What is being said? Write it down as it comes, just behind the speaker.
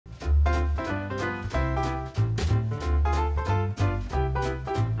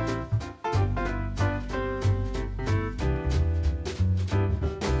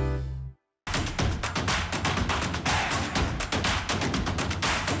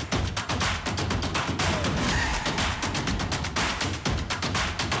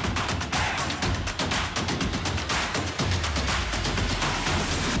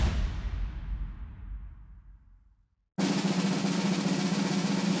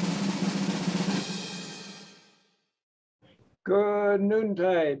Good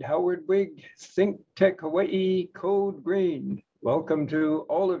noontide, Howard Wiig, Think Tech Hawaii, Code Green. Welcome to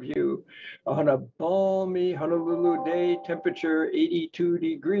all of you on a balmy Honolulu day, temperature 82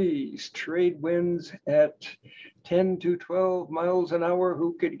 degrees, trade winds at 10 to 12 miles an hour.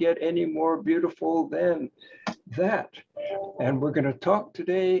 Who could get any more beautiful than that? And we're going to talk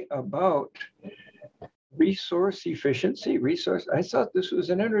today about resource efficiency. I thought this was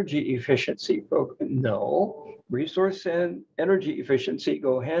an energy efficiency program. No, resource and energy efficiency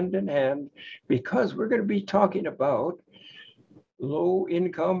go hand in hand because we're going to be talking about low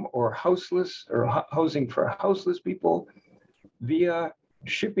income or houseless or housing for houseless people via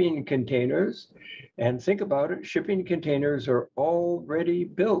shipping containers. And think about it, shipping containers are already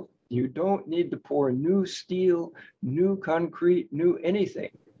built. You don't need to pour new steel, new concrete, new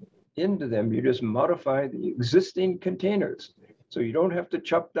anything into them. You just modify the existing containers. So you don't have to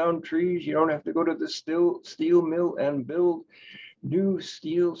chop down trees. You don't have to go to the steel mill and build new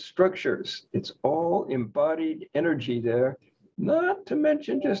steel structures. It's all embodied energy there, not to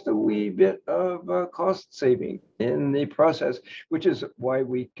mention just a wee bit of cost saving in the process, which is why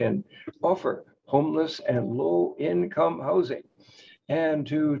we can offer homeless and low income housing. And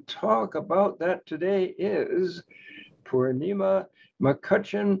to talk about that today is Purnima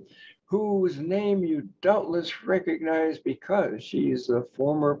McCutcheon, whose name you doubtless recognize because she's the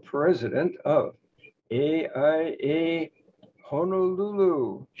former president of AIA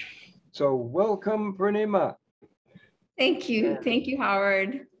Honolulu. So welcome, Purnima. Thank you. Thank you,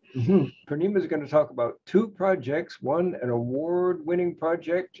 Howard. Purnima is going to talk about two projects, one an award-winning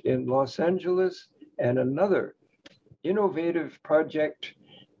project in Los Angeles and another innovative project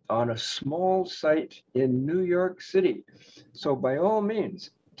on a small site in New York City. So by all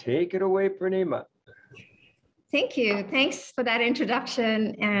means, take it away, Purnima. Thank you. Thanks for that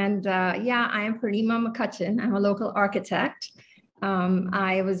introduction. And yeah, I am Purnima McCutcheon. I'm a local architect.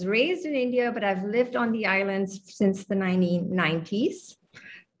 I was raised in India, but I've lived on the islands since the 1990s.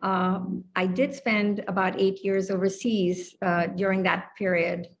 I did spend about 8 years overseas during that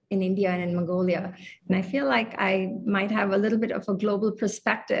period in India and in Mongolia. And I feel like I might have a little bit of a global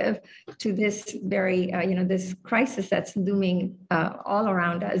perspective to this very, this crisis that's looming all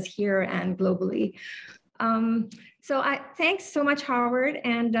around us here and globally. Thanks so much, Howard.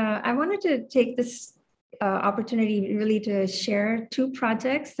 And I wanted to take this opportunity really to share two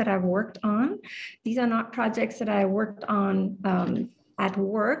projects that I've worked on. These are not projects that I worked on at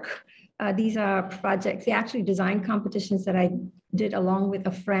work. These are projects, they actually design competitions that I did along with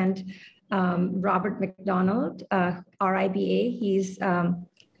a friend, Robert McDonald, RIBA. He's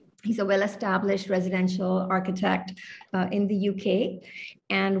a well-established residential architect in the UK,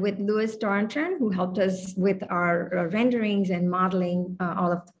 and with Lewis Dorrington, who helped us with our renderings and modeling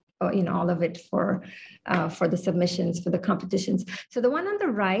all of it for the submissions for the competitions. So the one on the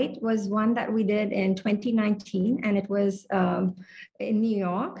right was one that we did in 2019, and it was in New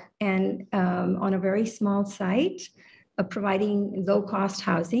York and on a very small site, providing low-cost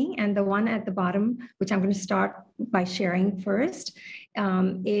housing. And the one at the bottom, which I'm going to start by sharing first,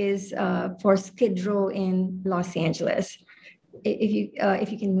 is for Skid Row in Los Angeles.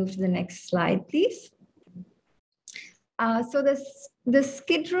 If you can move to the next slide, please. So the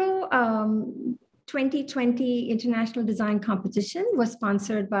Skid Row 2020 International Design Competition was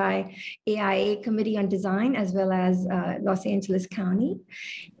sponsored by AIA Committee on Design as well as Los Angeles County.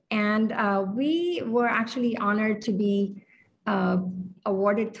 And we were actually honored to be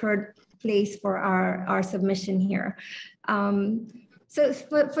awarded third place for our submission here. So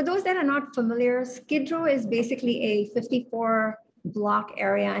for those that are not familiar, Skid Row is basically a 54 block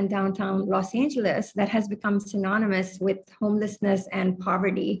area in downtown Los Angeles that has become synonymous with homelessness and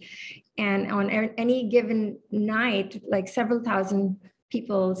poverty. And on any given night, like several thousand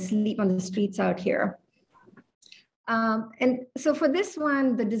people sleep on the streets out here. And so for this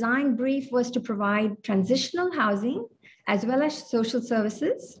one, the design brief was to provide transitional housing as well as social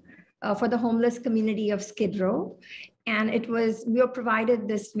services for the homeless community of Skid Row. And we were provided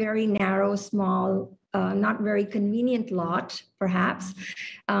this very narrow, small, not very convenient lot, perhaps.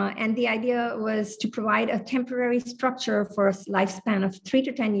 And the idea was to provide a temporary structure for a lifespan of 3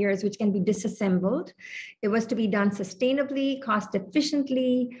 to 10 years, which can be disassembled. It was to be done sustainably, cost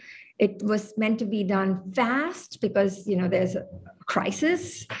efficiently. It was meant to be done fast because, there's a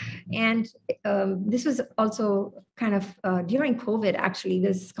crisis. And this was also kind of during COVID, actually.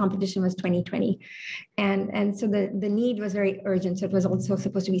 This competition was 2020. And so the need was very urgent. So it was also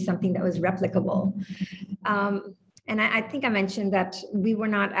supposed to be something that was replicable. And I think I mentioned that we were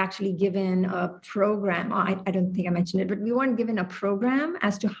not actually given a program. I don't think I mentioned it, but we weren't given a program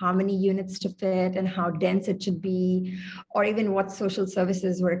as to how many units to fit and how dense it should be, or even what social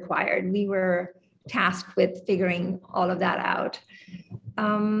services were required. We were tasked with figuring all of that out.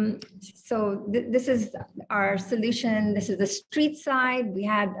 This is our solution. This is the street side.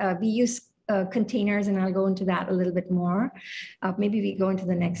 We use containers, and I'll go into that a little bit more. Maybe we go into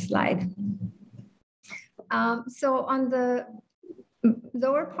the next slide. So on the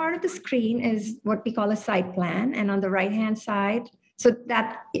lower part of the screen is what we call a site plan, and on the right-hand side, so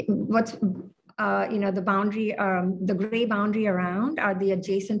that what's the boundary, the gray boundary around are the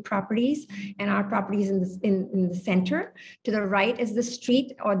adjacent properties, and our properties in the center. To the right is the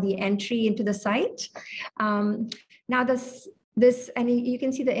street or the entry into the site. Now this, and you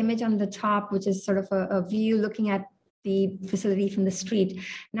can see the image on the top, which is sort of a view looking at the facility from the street.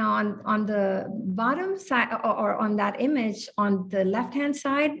 Now on the bottom side, or on that image, on the left-hand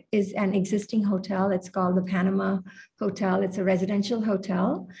side is an existing hotel. It's called the Purnima Hotel. It's a residential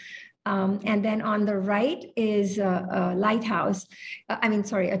hotel. And then on the right is a lighthouse.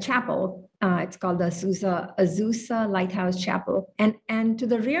 A chapel. It's called the Azusa Lighthouse Chapel. And to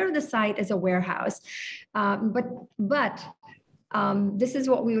the rear of the site is a warehouse. But this is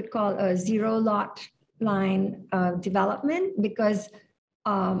what we would call a zero lot line development, because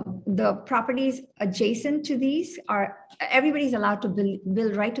the properties adjacent to these everybody's allowed to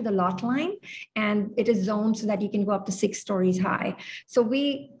build right to the lot line, and it is zoned so that you can go up to 6 stories high. So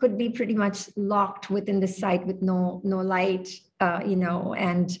we could be pretty much locked within the site with no light,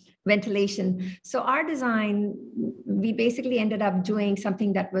 and ventilation. So our design, we basically ended up doing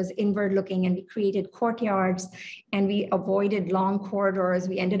something that was inward looking, and we created courtyards, and we avoided long corridors.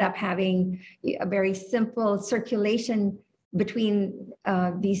 We ended up having a very simple circulation between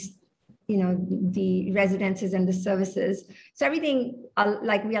these, the residences and the services. So everything,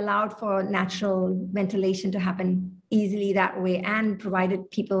 we allowed for natural ventilation to happen easily that way, and provided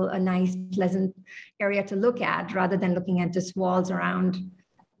people a nice, pleasant area to look at, rather than looking at just walls around,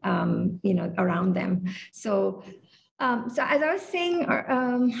 around them. So as I was saying,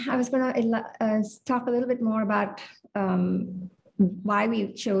 I was going to talk a little bit more about why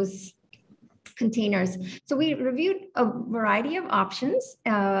we chose containers. So we reviewed a variety of options.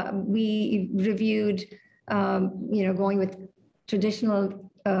 We reviewed, going with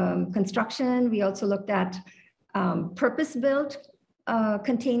traditional construction. We also looked at purpose-built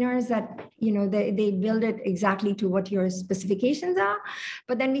containers that, they build it exactly to what your specifications are.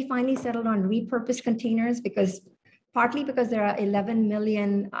 But then we finally settled on repurposed containers, partly because there are 11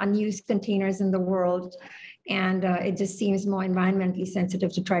 million unused containers in the world. And it just seems more environmentally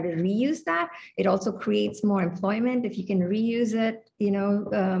sensitive to try to reuse that. It also creates more employment. If you can reuse it,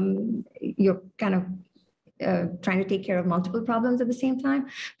 you're kind of trying to take care of multiple problems at the same time.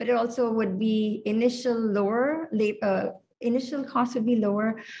 But it also would be initial cost would be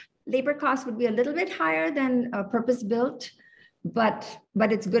lower. Labor cost would be a little bit higher than purpose-built, but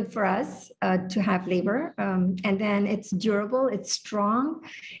it's good for us to have labor. And then it's durable, it's strong.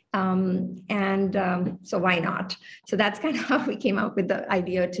 So why not? So that's kind of how we came up with the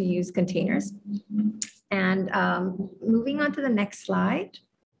idea to use containers. And moving on to the next slide.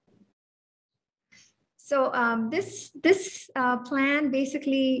 So this plan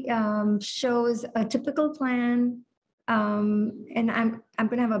basically shows a typical plan. And I'm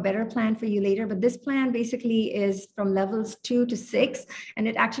going to have a better plan for you later, but this plan basically is from levels 2 to 6, and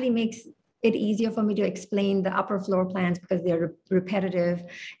it actually makes it easier for me to explain the upper floor plans because they're repetitive,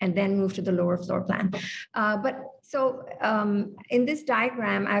 and then move to the lower floor plan. In this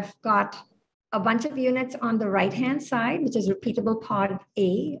diagram, I've got a bunch of units on the right-hand side, which is repeatable pod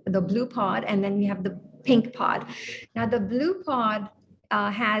A, the blue pod, and then we have the pink pod. Now, the blue pod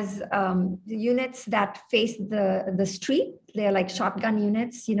has the units that face the street. They're like shotgun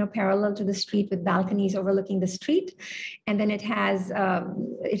units, parallel to the street with balconies overlooking the street. And then it has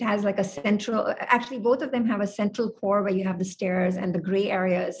like a central, actually both of them have a central core where you have the stairs, and the gray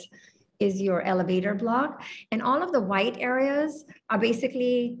areas is your elevator block. And all of the white areas are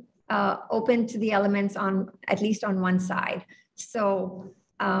basically open to the elements at least on one side. So,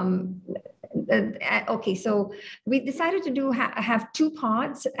 so we decided to have 2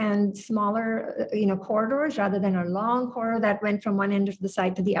 pods and smaller, corridors, rather than a long corridor that went from one end of the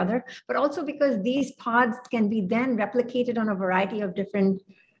site to the other. But also because these pods can be then replicated on a variety of different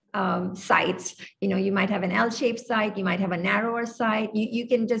sites. You might have an L-shaped site, you might have a narrower site, you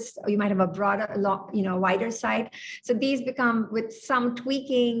might have a broader, wider site. So these become, with some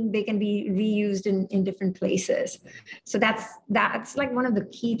tweaking, they can be reused in different places. So that's like one of the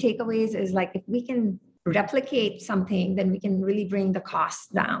key takeaways is like, if we can replicate something, then we can really bring the costs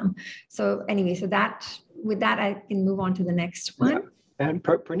down. So anyway, so that with that, I can move on to the next one. Yeah. And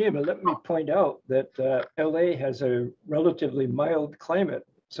Purnima, let me point out that LA has a relatively mild climate.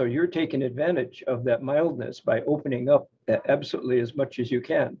 So you're taking advantage of that mildness by opening up absolutely as much as you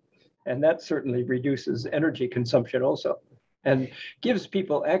can. And that certainly reduces energy consumption also, and gives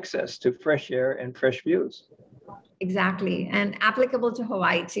people access to fresh air and fresh views. Exactly, and applicable to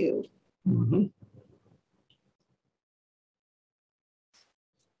Hawaii too. Mm-hmm.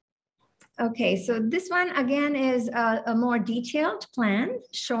 Okay, so this one again is a more detailed plan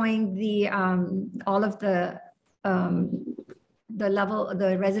showing the all of the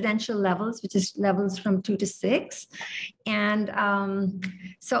residential levels, which is levels from 2 to 6. And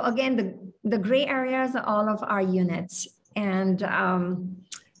so again, the gray areas are all of our units, and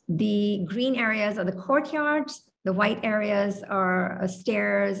the green areas are the courtyards. The white areas are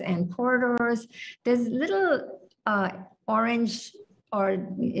stairs and corridors. There's little orange, or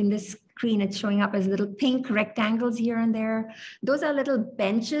in this screen, it's showing up as little pink rectangles here and there. Those are little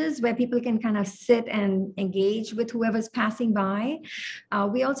benches where people can kind of sit and engage with whoever's passing by.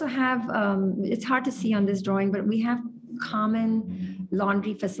 We also have, it's hard to see on this drawing, but we have common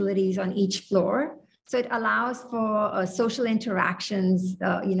laundry facilities on each floor. So it allows for social interactions,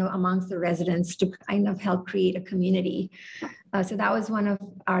 amongst the residents to kind of help create a community. So that was one of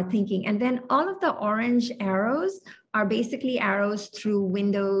our thinking. And then all of the orange arrows are basically arrows through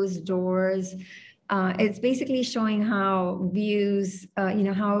windows, doors. It's basically showing how views,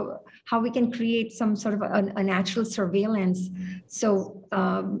 how we can create some sort of a natural surveillance. So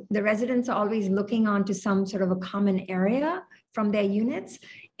the residents are always looking onto some sort of a common area from their units.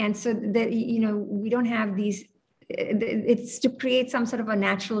 And so that, we don't have these, it's to create some sort of a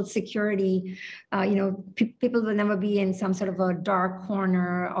natural security. People will never be in some sort of a dark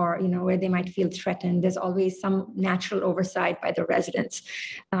corner or, where they might feel threatened. There's always some natural oversight by the residents.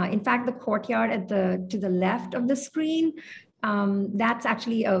 In fact, the courtyard to the left of the screen, that's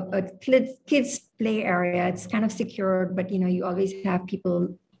actually a kids play area. It's kind of secured, but, you always have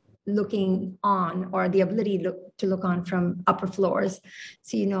people looking on, or the ability to look on from upper floors.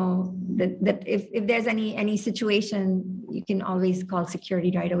 So that if there's any situation, you can always call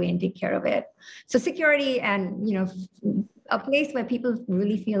security right away and take care of it. So security and a place where people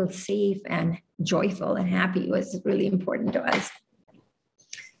really feel safe and joyful and happy was really important to us.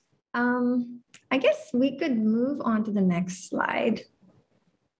 I guess we could move on to the next slide.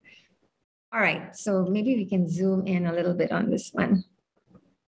 All right, so maybe we can zoom in a little bit on this one.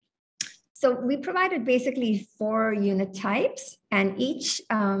 So we provided basically 4 unit types, and each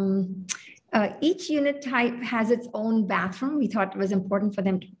unit type has its own bathroom. We thought it was important for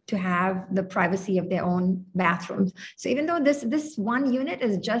them to have the privacy of their own bathrooms. So even though this one unit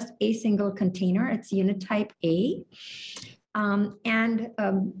is just a single container, it's unit type A.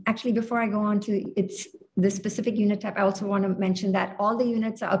 Actually, before I go on to the specific unit type, I also want to mention that all the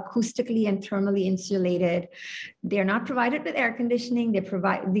units are acoustically and thermally insulated. They're not provided with air conditioning.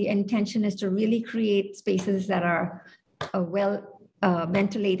 The intention is to really create spaces that are well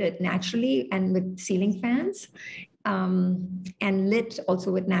ventilated naturally and with ceiling fans, and lit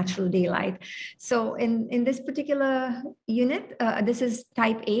also with natural daylight. So in this particular unit, this is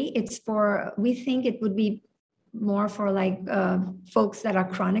type A. We think it would be more for like folks that are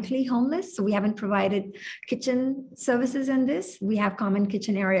chronically homeless. So we haven't provided kitchen services in this. We have common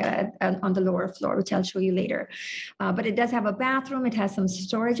kitchen area on the lower floor, which I'll show you later. But it does have a bathroom. It has some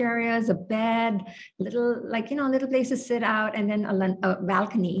storage areas, a bed, little place to sit out, and then a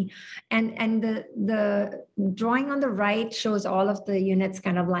balcony. And the drawing on the right shows all of the units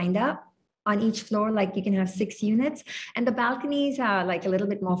kind of lined up on each floor. Like you can have 6 units, and the balconies are like a little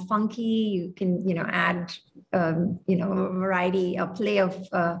bit more funky. You can, add, a variety, a play of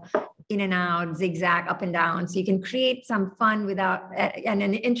in and out, zigzag, up and down. So you can create some fun and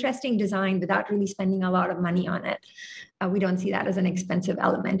an interesting design without really spending a lot of money on it. We don't see that as an expensive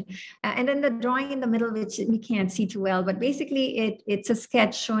element. And then the drawing in the middle, which we can't see too well, but basically it's a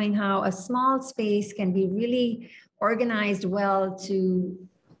sketch showing how a small space can be really organized well to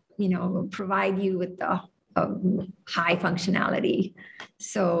provide you with the high functionality.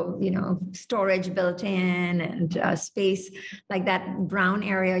 So, storage built in, and space like that brown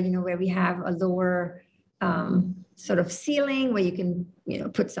area, where we have a lower sort of ceiling where you can,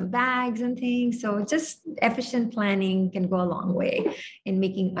 put some bags and things. So just efficient planning can go a long way in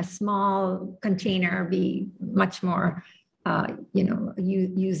making a small container be much more,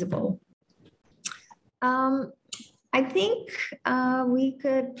 usable. I think we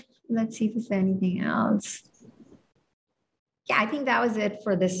could, let's see if there's anything else. Yeah, I think that was it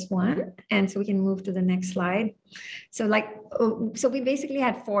for this one. And so we can move to the next slide. So so we basically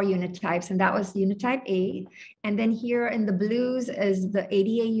had 4 unit types, and that was unit type A. And then here in the blues is the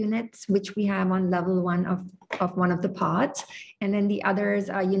ADA units, which we have on level 1 of one of the pods. And then the others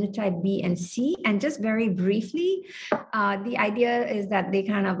are unit type B and C. And just very briefly, the idea is that they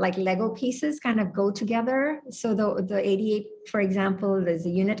kind of like Lego pieces kind of go together. So the ADA, for example, there's a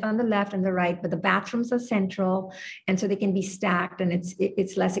unit on the left and the right, but the bathrooms are central. And so they can be stacked, and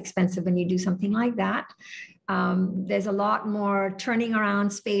it's less expensive when you do something like that. There's a lot more turning around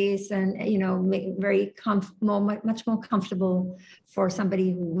space, and much more comfortable for somebody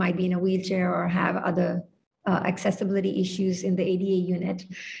who might be in a wheelchair or have other accessibility issues in the ADA unit.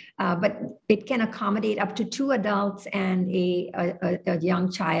 But it can accommodate up to 2 adults and a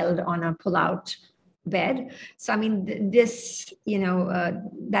young child on a pull-out bed. So I mean, this,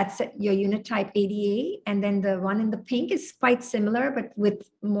 that's your unit type ADA, and then the one in the pink is quite similar, but with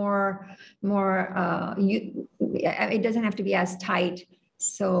more. It doesn't have to be as tight.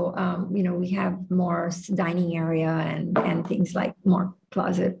 So we have more dining area and things like more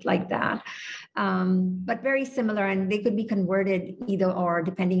closet like that, but very similar, and they could be converted either or,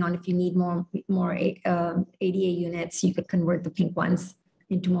 depending on if you need more ADA units. You could convert the pink ones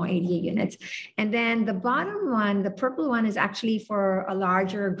into more ADA units. And then the bottom one, the purple one, is actually for a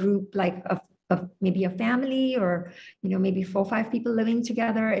larger group, like maybe a family, or maybe 4 or 5 people living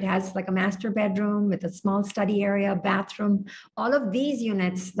together. It has like a master bedroom with a small study area, bathroom. All of these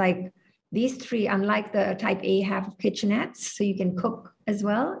units, like these 3, unlike the type A, have kitchenettes, so you can cook as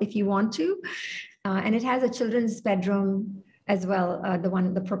well if you want to. And it has a children's bedroom as well,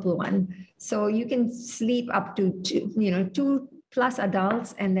 the purple one. So you can sleep up to 2 plus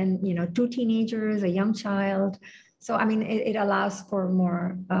adults, and then 2 teenagers, a young child. So I mean, it allows for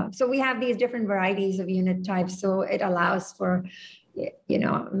more. So we have these different varieties of unit types. So it allows for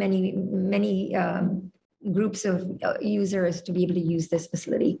many groups of users to be able to use this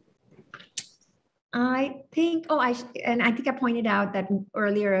facility. I think I pointed out that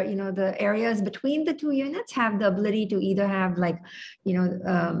earlier, the areas between the 2 units have the ability to either have like,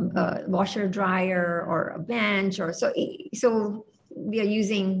 a washer dryer or a bench, or so we are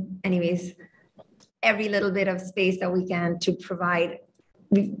using anyways every little bit of space that we can to provide,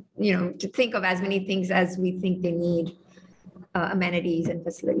 to think of as many things as we think they need, amenities and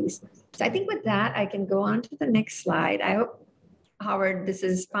facilities. So I think with that, I can go on to the next slide. I hope, Howard, this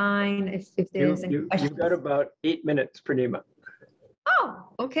is fine. If there's any questions. You've got about 8 minutes, Purnima. Oh,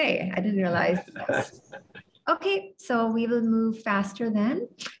 okay. I didn't realize. Okay, so we will move faster then.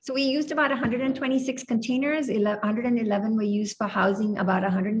 So we used about 126 containers. 111 were used for housing about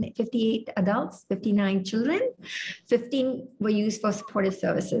 158 adults, 59 children. 15 were used for supportive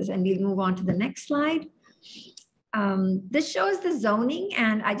services. And we'll move on to the next slide. This shows the zoning,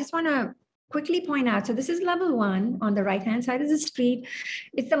 and I just want to quickly point out, so this is level 1 on the right-hand side of the street.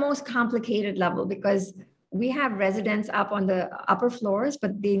 It's the most complicated level because we have residents up on the upper floors,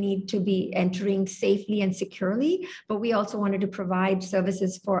 but they need to be entering safely and securely. But we also wanted to provide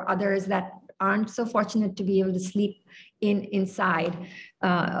services for others that aren't so fortunate to be able to sleep inside,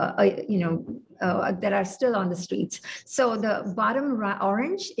 that are still on the streets. So the bottom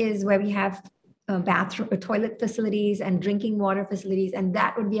orange is where we have bathroom, toilet facilities and drinking water facilities, and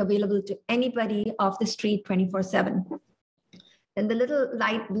that would be available to anybody off the street 24/7. And the little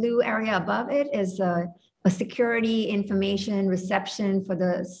light blue area above it is a security information reception for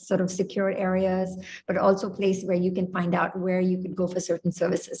the sort of secured areas, but also a place where you can find out where you could go for certain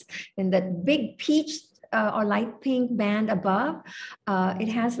services. And that big peach or light pink band above, it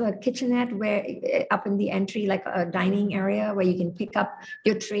has a kitchenette where up in the entry, like a dining area where you can pick up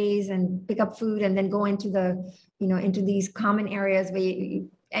your trays and pick up food, and then go into into these common areas where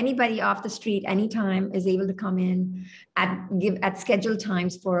anybody off the street anytime is able to come in at scheduled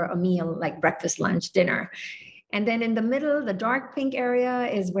times for a meal, like breakfast, lunch, dinner. And then in the middle, the dark pink area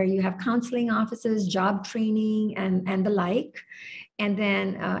is where you have counseling offices, job training, and the like. And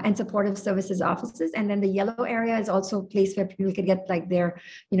then and supportive services offices. And then the yellow area is also a place where people could get like their,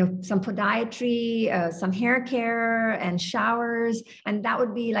 some podiatry, some hair care and showers. And that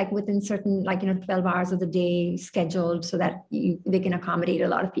would be like within certain, 12 hours of the day scheduled so that they can accommodate a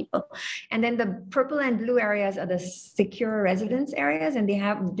lot of people. And then the purple and blue areas are the secure residence areas, and they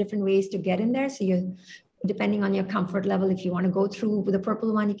have different ways to get in there. So depending on your comfort level, if you want to go through the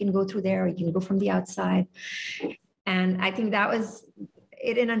purple one, you can go through there, or you can go from the outside. And I think that was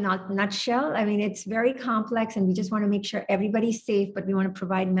it in a nutshell. I mean, it's very complex, and we just want to make sure everybody's safe, but we want to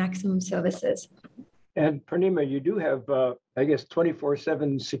provide maximum services. And Purnima, you do have, I guess,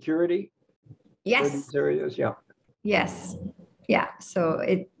 24/7 security? Yes. For these areas, yeah. Yes. Yeah, so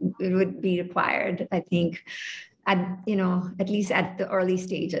it would be required, I think, at least at the early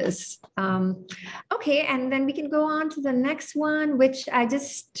stages. Okay, and then we can go on to the next one, which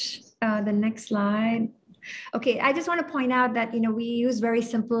the next slide. Okay, I just want to point out that, we use very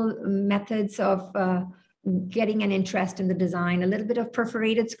simple methods of getting an interest in the design, a little bit of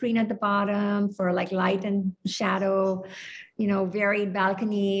perforated screen at the bottom for like light and shadow, varied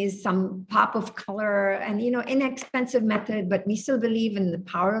balconies, some pop of color, and, inexpensive method, but we still believe in the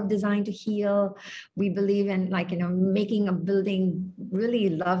power of design to heal. We believe in making a building really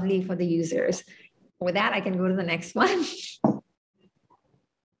lovely for the users. With that, I can go to the next one.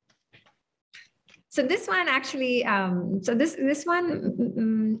 So this one actually, this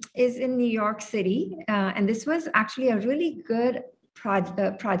one is in New York City, and this was actually a really good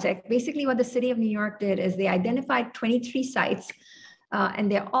project. Basically, what the city of New York did is they identified 23 sites,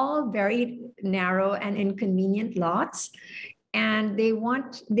 and they're all very narrow and inconvenient lots. And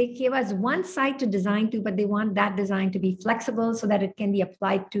they gave us one site to design to, but they want that design to be flexible so that it can be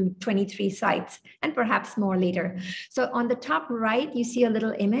applied to 23 sites and perhaps more later. So on the top right, you see a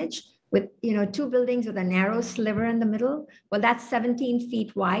little image with two buildings with a narrow sliver in the middle. Well, that's 17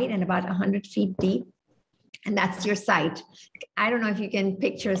 feet wide and about 100 feet deep. And that's your site. I don't know if you can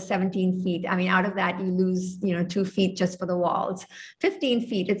picture 17 feet. I mean, out of that, you lose 2 feet just for the walls. 15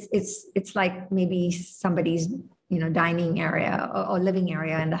 feet, it's like maybe somebody's dining area or living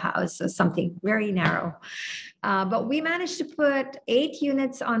area in the house, so something very narrow. But we managed to put 8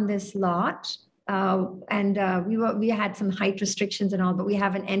 units on this lot. We had some height restrictions and all, but we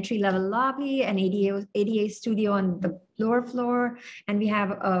have an entry-level lobby, an ADA studio on the lower floor, and we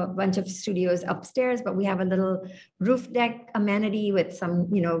have a bunch of studios upstairs, but we have a little roof deck amenity with some,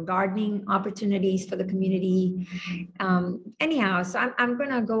 gardening opportunities for the community. Anyhow, so I'm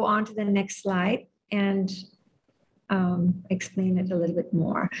going to go on to the next slide and explain it a little bit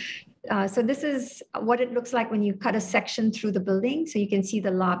more. So this is what it looks like when you cut a section through the building. So you can see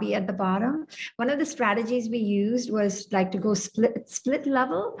the lobby at the bottom. One of the strategies we used was to go split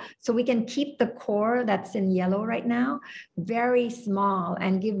level. So we can keep the core that's in yellow right now very small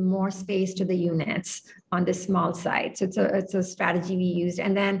and give more space to the units on this small site. So it's a strategy we used.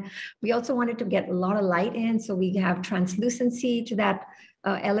 And then we also wanted to get a lot of light in. So we have translucency to that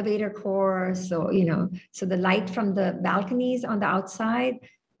elevator core. So, so the light from the balconies on the outside,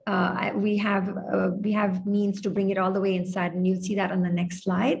 we have means to bring it all the way inside, and you'll see that on the next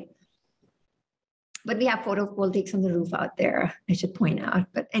slide. But we have photovoltaics on the roof out there, I should point out.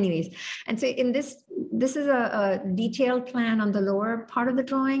 But anyways, and so in this is a detailed plan on the lower part of the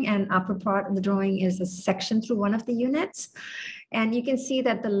drawing, and upper part of the drawing is a section through one of the units. And you can see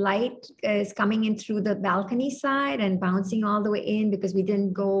that the light is coming in through the balcony side and bouncing all the way in, because we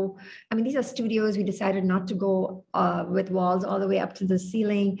didn't go, these are studios. We decided not to go with walls all the way up to the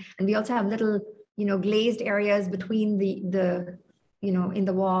ceiling. And we also have little, glazed areas between the in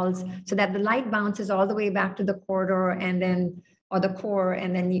the walls, so that the light bounces all the way back to the corridor or the core,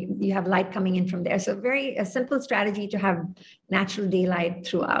 and then you have light coming in from there. So a simple strategy to have natural daylight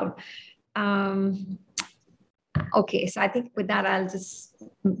throughout. Okay, so I think with that, I'll just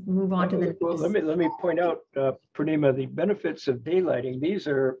move on to the. Well, let me point out, Purnima, the benefits of daylighting. These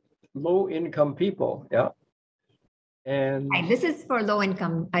are low-income people, yeah. And this is for low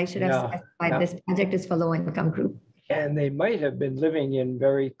income. I should have specified this project is for low income group. And they might have been living in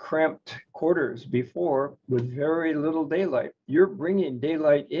very cramped quarters before with very little daylight. You're bringing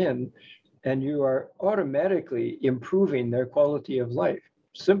daylight in, and you are automatically improving their quality of life,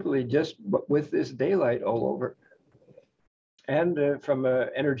 simply just with this daylight all over. And from an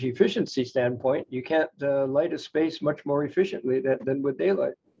energy efficiency standpoint, you can't light a space much more efficiently than with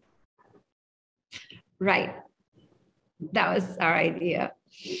daylight. Right. That was our idea.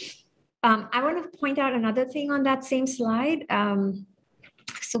 I want to point out another thing on that same slide.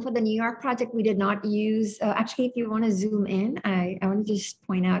 So for the New York project, we did not use, actually, if you want to zoom in, I want to just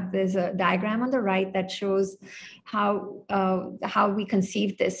point out there's a diagram on the right that shows how we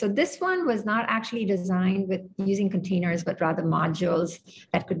conceived this. So this one was not actually designed with using containers, but rather modules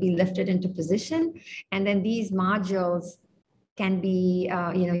that could be lifted into position. And then these modules can be,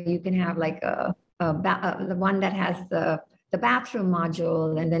 you can have like the one that has the bathroom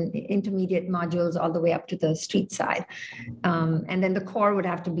module, and then intermediate modules all the way up to the street side. And then the core would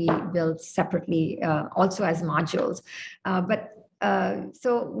have to be built separately, also as modules.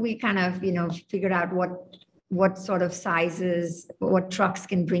 So we kind of, figured out what sort of sizes, what trucks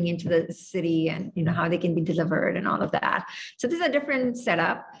can bring into the city, and, how they can be delivered and all of that. So this is a different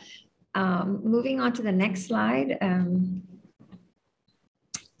setup. Moving on to the next slide.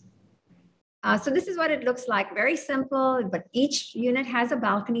 So this is what it looks like. Very simple, but each unit has a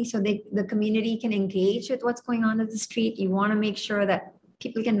balcony so the community can engage with what's going on in the street. You want to make sure that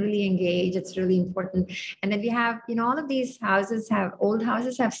people can really engage. It's really important. And then we have, all of these old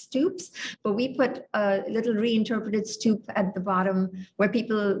houses have stoops, but we put a little reinterpreted stoop at the bottom where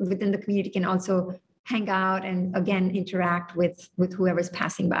people within the community can also hang out and again interact with whoever's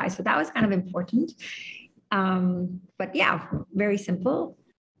passing by. So that was kind of important. But yeah, very simple.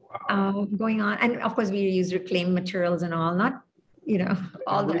 Going on, and of course we use reclaimed materials and all, not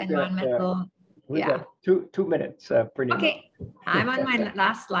all the environmental. We've got two minutes, Purnima. Okay, I'm on my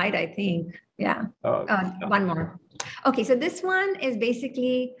last slide, I think. Yeah, one more. Okay, so this one is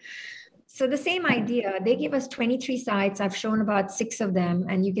basically, so the same idea. They gave us 23 sites. I've shown about 6 of them,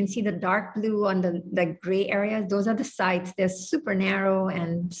 and you can see the dark blue on the gray areas. Those are the sites. They're super narrow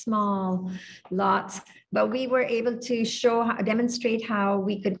and small lots, but we were able to demonstrate how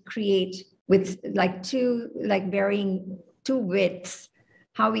we could create with varying 2 widths,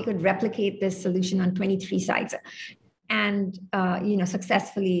 how we could replicate this solution on 23 sites, and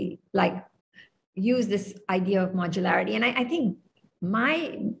successfully use this idea of modularity. And I think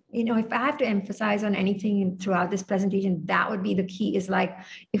if I have to emphasize on anything throughout this presentation, that would be the key, is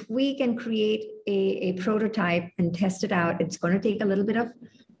if we can create a prototype and test it out, it's going to take a little bit of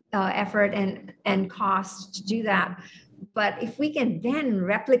effort and cost to do that. But if we can then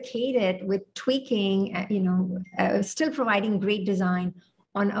replicate it with tweaking, still providing great design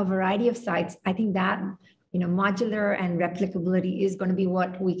on a variety of sites, I think that, modular and replicability is going to be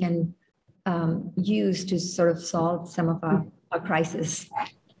what we can use to sort of solve some of our crisis.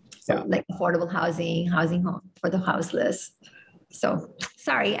 So like affordable housing home for the houseless. So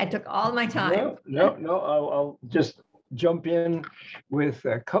sorry, I took all my time. No, I'll just jump in with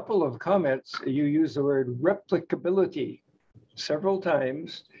a couple of comments. You use the word replicability several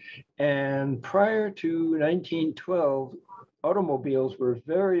times, and prior to 1912, automobiles were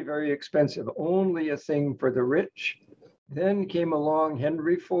very, very expensive, only a thing for the rich. Then came along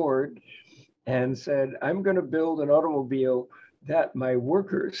Henry Ford and said, I'm going to build an automobile that my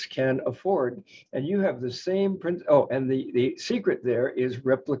workers can afford. And you have the same principle. Oh, and the secret there is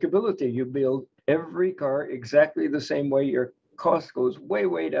replicability. You build every car exactly the same way. Your cost goes way,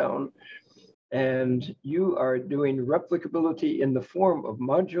 way down. And you are doing replicability in the form of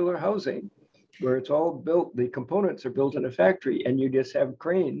modular housing, where it's all built, the components are built in a factory, and you just have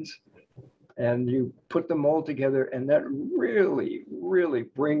cranes and you put them all together, and that really, really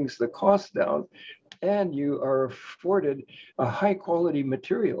brings the cost down. And you are afforded a high quality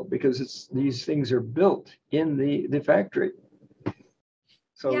material because these things are built in the factory.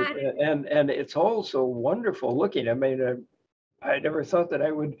 So, and it's also wonderful looking. I mean, I never thought that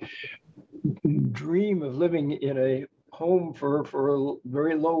I would dream of living in a home for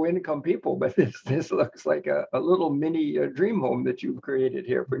very low income people, but this looks like a little mini dream home that you've created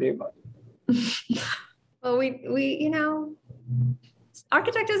here, Purnima. Well, we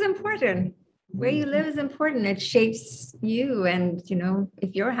architecture is important. Where you live is important. It shapes you, and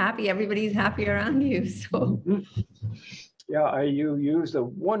if you're happy, everybody's happy around you. So yeah, you used a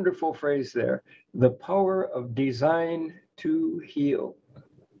wonderful phrase there, the power of design to heal.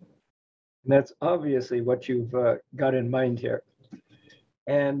 And that's obviously what you've got in mind here.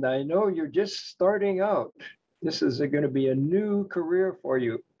 And I know you're just starting out. This is going to be a new career for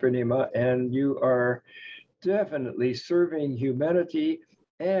you, Purnima, and you are definitely serving humanity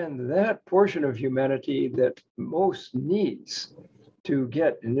and that portion of humanity that most needs to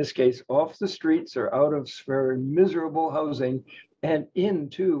get, in this case, off the streets or out of very miserable housing and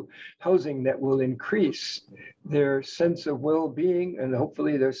into housing that will increase their sense of well-being and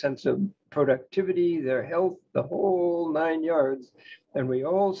hopefully their sense of productivity, their health, the whole 9 yards. And we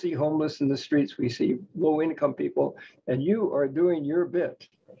all see homeless in the streets. We see low-income people, and you are doing your bit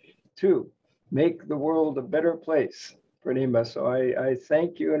to make the world a better place, Purnima. So I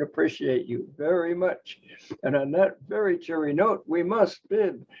thank you and appreciate you very much. And on that very cheery note, we must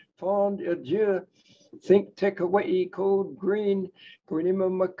bid fond adieu. Think Tech Hawaii, Code Green, Purnima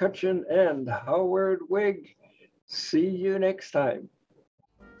McCutcheon, and Howard Wiig. See you next time.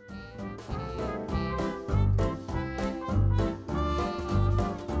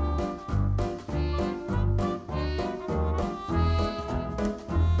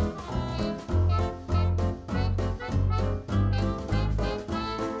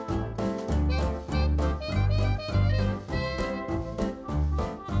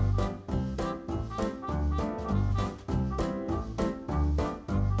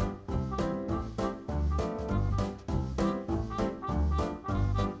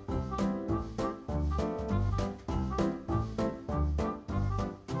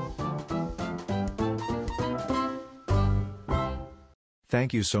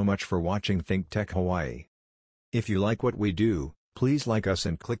 Thank you so much for watching Think Tech Hawaii. If you like what we do, please like us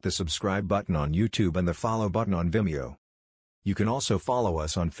and click the subscribe button on YouTube and the follow button on Vimeo. You can also follow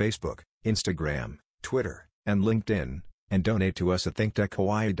us on Facebook, Instagram, Twitter, and LinkedIn, and donate to us at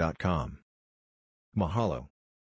thinktechhawaii.com. Mahalo.